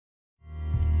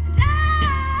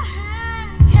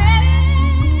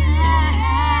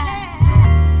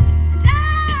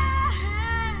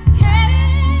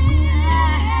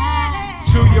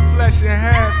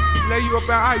up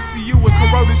at ICU with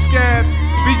corroded scabs.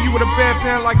 Beat you with a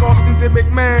bedpan like Austin did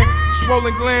McMahon.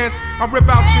 Swollen glands, I rip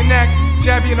out your neck.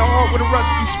 Jab you in the heart with a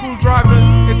rusty screwdriver.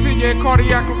 Until you're in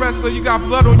cardiac arrest so you got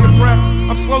blood on your breath.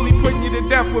 I'm slowly putting you to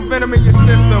death with venom in your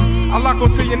system. I lock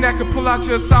onto your neck and pull out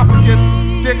your esophagus.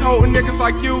 Dick holding niggas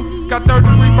like you got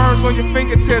third-degree burns on your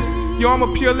fingertips. Yo, I'm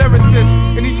a pure lyricist,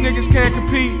 and these niggas can't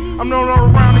compete. I'm known all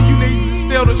around, and you niggas is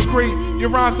still discreet. Your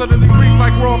rhymes utterly reek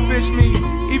like raw fish meat.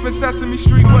 Even Sesame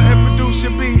Street wouldn't produce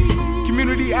your beats.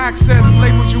 Community access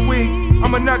labels you weak.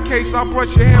 I'm a nutcase, I'll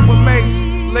brush your hair with mace.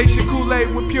 Lace your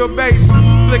Kool-Aid with pure bass.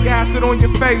 Flick acid on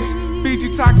your face. Feed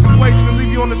you toxic waste and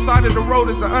leave you on the side of the road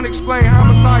as an unexplained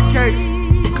homicide case.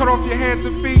 Cut off your hands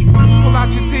and feet, pull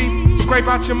out your teeth, scrape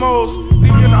out your moles,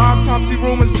 leave you in the autopsy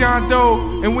room as John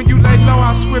Doe. And when you lay low,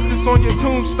 I'll script this on your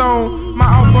tombstone. My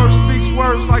outburst speaks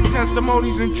words like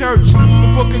testimonies in church.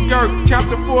 The book of Girk,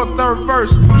 chapter 4, 3rd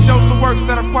verse, shows the works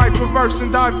that are quite perverse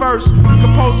and diverse.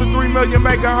 Composed of 3 million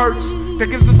megahertz. That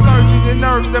gives a surge in your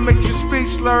nerves that makes your speech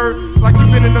slurred. Like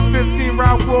you've been in a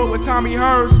 15-round war with Tommy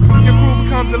Hearns. Your crew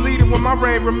becomes deleted when my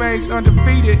reign remains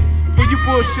undefeated. For you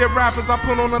bullshit rappers, I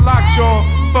put on a lockjaw.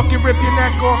 Fucking rip your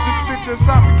neck off and spit your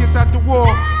esophagus at the wall.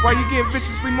 While you getting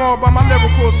viciously mauled by my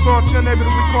lyrical assault, you're unable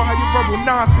to recall how your verbal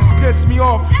nonsense pissed me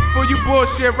off. For you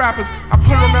bullshit rappers, I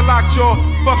put on a lockjaw.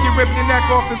 Fucking rip your neck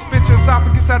off and spit your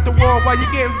esophagus at the wall. While you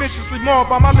getting viciously mauled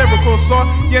by my lyrical assault,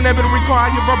 you're unable to recall how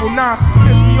your verbal nonsense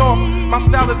pissed me off. My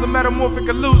style is a metamorphic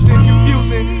illusion,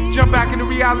 confusing. Jump back into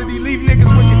reality, leave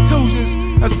niggas with contusions.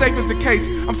 As safe as the case,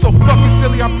 I'm so fucking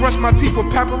silly, I brush my teeth with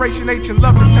preparation H and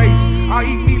love the taste. I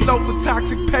eat meatloaf with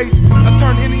toxic paste. I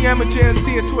turn any amateur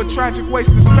MC into a tragic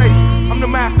waste of space. I'm the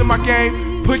master of my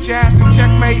game, put your ass in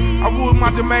checkmate. I rule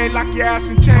my domain, lock your ass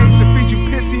in chains and feed you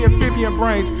pissy amphibian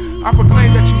brains. I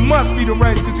proclaim that you must be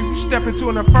deranged, cause if you step into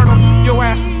an inferno, your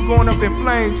ass is going up in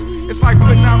flames. It's like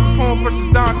putting out Capone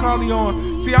versus Don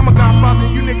Corleone. See, I'm a godfather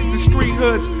and you niggas is street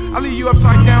hoods. I leave you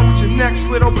upside down with your neck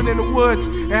slit open in the woods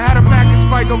and had a maggots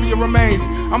fighting over your remains.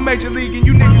 I'm major league and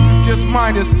you niggas is just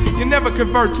minors. You never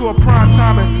convert to a prime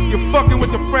timer. You're fucking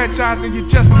with the franchise and you're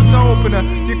just a show opener.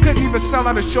 You couldn't even sell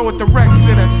out a show at the rec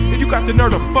center. And you got the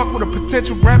nerve to fuck with a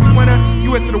potential Grammy winner.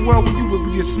 You enter the world where you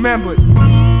would be dismembered.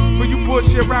 For you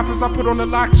bullshit rappers, I put on the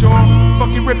lockjaw.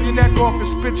 Fucking rip your neck off and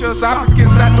spit your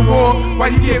esophagus at the wall.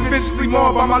 While you getting viciously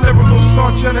mauled by my lyrical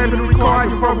assault, you're unable to recall how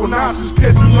your verbal nonsense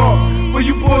pissed me off. For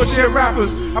you bullshit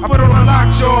rappers, I put on a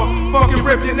lockjaw. Fucking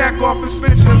rip your neck off and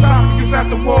spit your esophagus at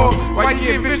the wall. While you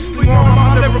getting viciously mauled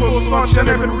by my lyrical assault, you're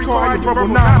unable to recall how your verbal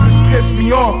nonsense pissed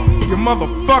me off. You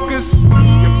motherfuckers,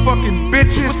 you fucking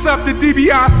bitches. What's up to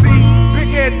DBIC? Big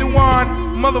Head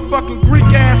Dewan, motherfucking Greek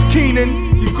ass Keenan.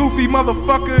 You goofy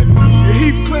motherfucker, you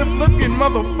Heathcliff looking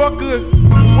motherfucker,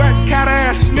 wet cat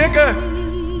ass nigga.